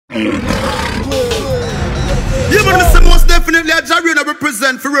Yeah, but Mr. Most definitely a Jarina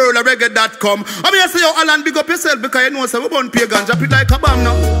represent for Reggae.com. I mean, I say, yo, Alan, big up yourself because you know, so we won't pay gun, drop it like a bomb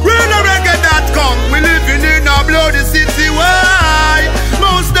now. Reggae.com, we living in a bloody city. Why?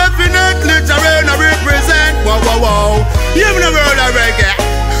 Most definitely Jarina represent. Wow, wow, wow. Yeah, in the world of reggae.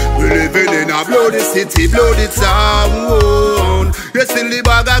 We living in a bloody city, bloody town. You still the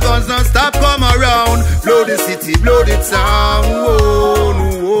bag of guns don't stop come around. Bloody city, bloody town.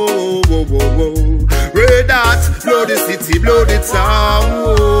 Whoa, whoa, whoa, whoa. Red Hot, bloody city, bloody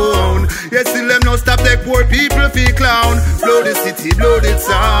town. You still them no stop take poor people feel clown. Bloody city, bloody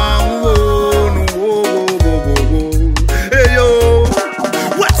town. Whoa, whoa, whoa, whoa. Hey yo.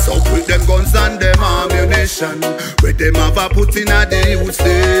 What's up with them guns and them ammunition? Where them have a put in a the youths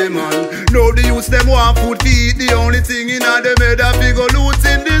them man. Now the youths them want food to eat. The only thing in a them head a figure loot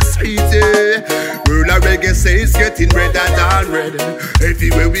in the street, yeah. World of reggae say it's getting redder than red.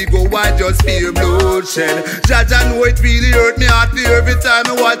 Everywhere we go I just feel bloodshed. Jaja know it really hurt me heart every time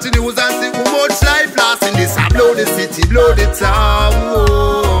I watch the news and see how much life lost in this a bloody city, bloody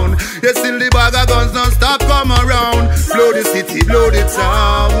town. You still the bag of guns don't stop come around. Bloody city, bloody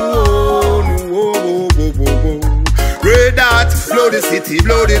town. Whoa, whoa, whoa, whoa, whoa. Red Hot, bloody city,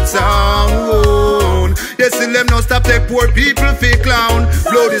 bloody town. You still them no stop take poor people feel clown.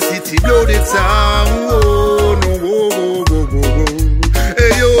 Bloody city, bloody town. Whoa, whoa, whoa, whoa, whoa.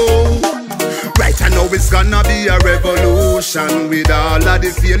 Hey yo. Right, I know it's gonna be a revolution with all of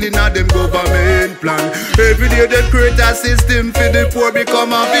the feeling of them government plan. Every day they create a system for the poor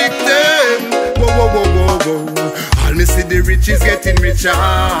become a victim. Whoa, whoa, whoa, whoa, whoa. All me see the rich is getting richer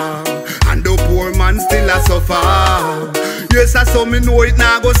and the poor man still a suffer. Yes, I saw me know it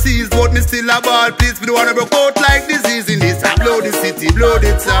now go seize, but me still a ball please. We don't wanna broke out like disease in this a bloody city,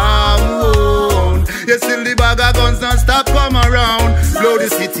 bloody town. Yes, still the bag of guns don't stop come around. Bloody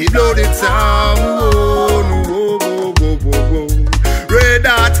city, bloody town. Whoa, whoa, whoa, whoa, whoa. Red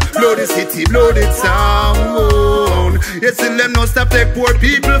Hot, bloody city, bloody town. Yes, still them no stop take poor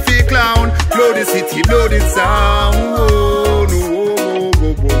people feel clown. Bloody city, bloody town. Whoa, whoa,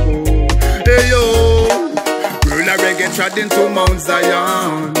 whoa, whoa, whoa. Hey yo, world of reggae trod into Mount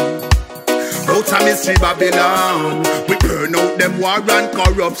Zion. Out of mystery Babylon, we burn out them war and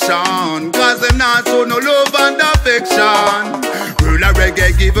corruption, cause them not show no love and affection. World of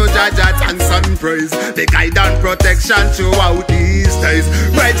reggae give a Jaja thanks and praise, the guide and protection throughout these days.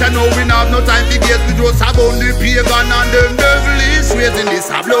 Right I know we have no time to get we just have only pagan and them devilish ways in this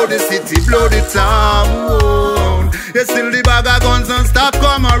a bloody city, bloody town. Yes, still the bag of guns don't stop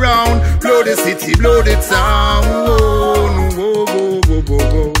come around. Bloody city, bloody town. Whoa, whoa, whoa, whoa,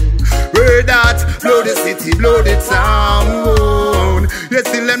 whoa. Red Hot, bloody city, bloody town. Yes,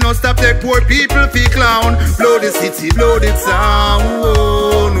 still them no stop take poor people feel clown. Bloody city, bloody town.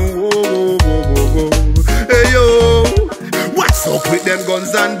 Whoa, whoa, whoa, whoa, whoa. Hey yo, what's up with them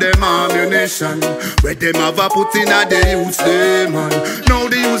guns and them ammunition? Where them have a put in a the youths them man. Now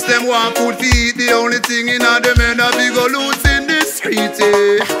the youths them want food to eat. The only thing in a them head a big loot in the street,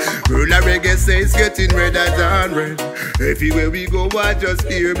 yeah. World of reggae say it's getting redder than red. Everywhere we go I just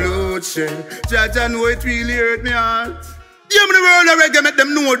hear bloodshed. Jaja know it really hurt me heart. Yeah, me the world of reggae make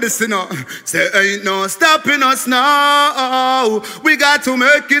them know this, you know. Say ain't no stopping us now. We got to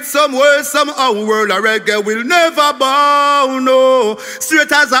make it somewhere, somehow. World of reggae will never bow, no.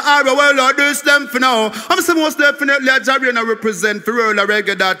 Straight as a arrow, well, I do them for now. I'm say most definitely a Jarina represent for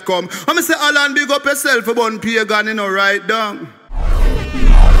Reggae.com. I'm say Alan, big up yourself for one pagan, you know, right down.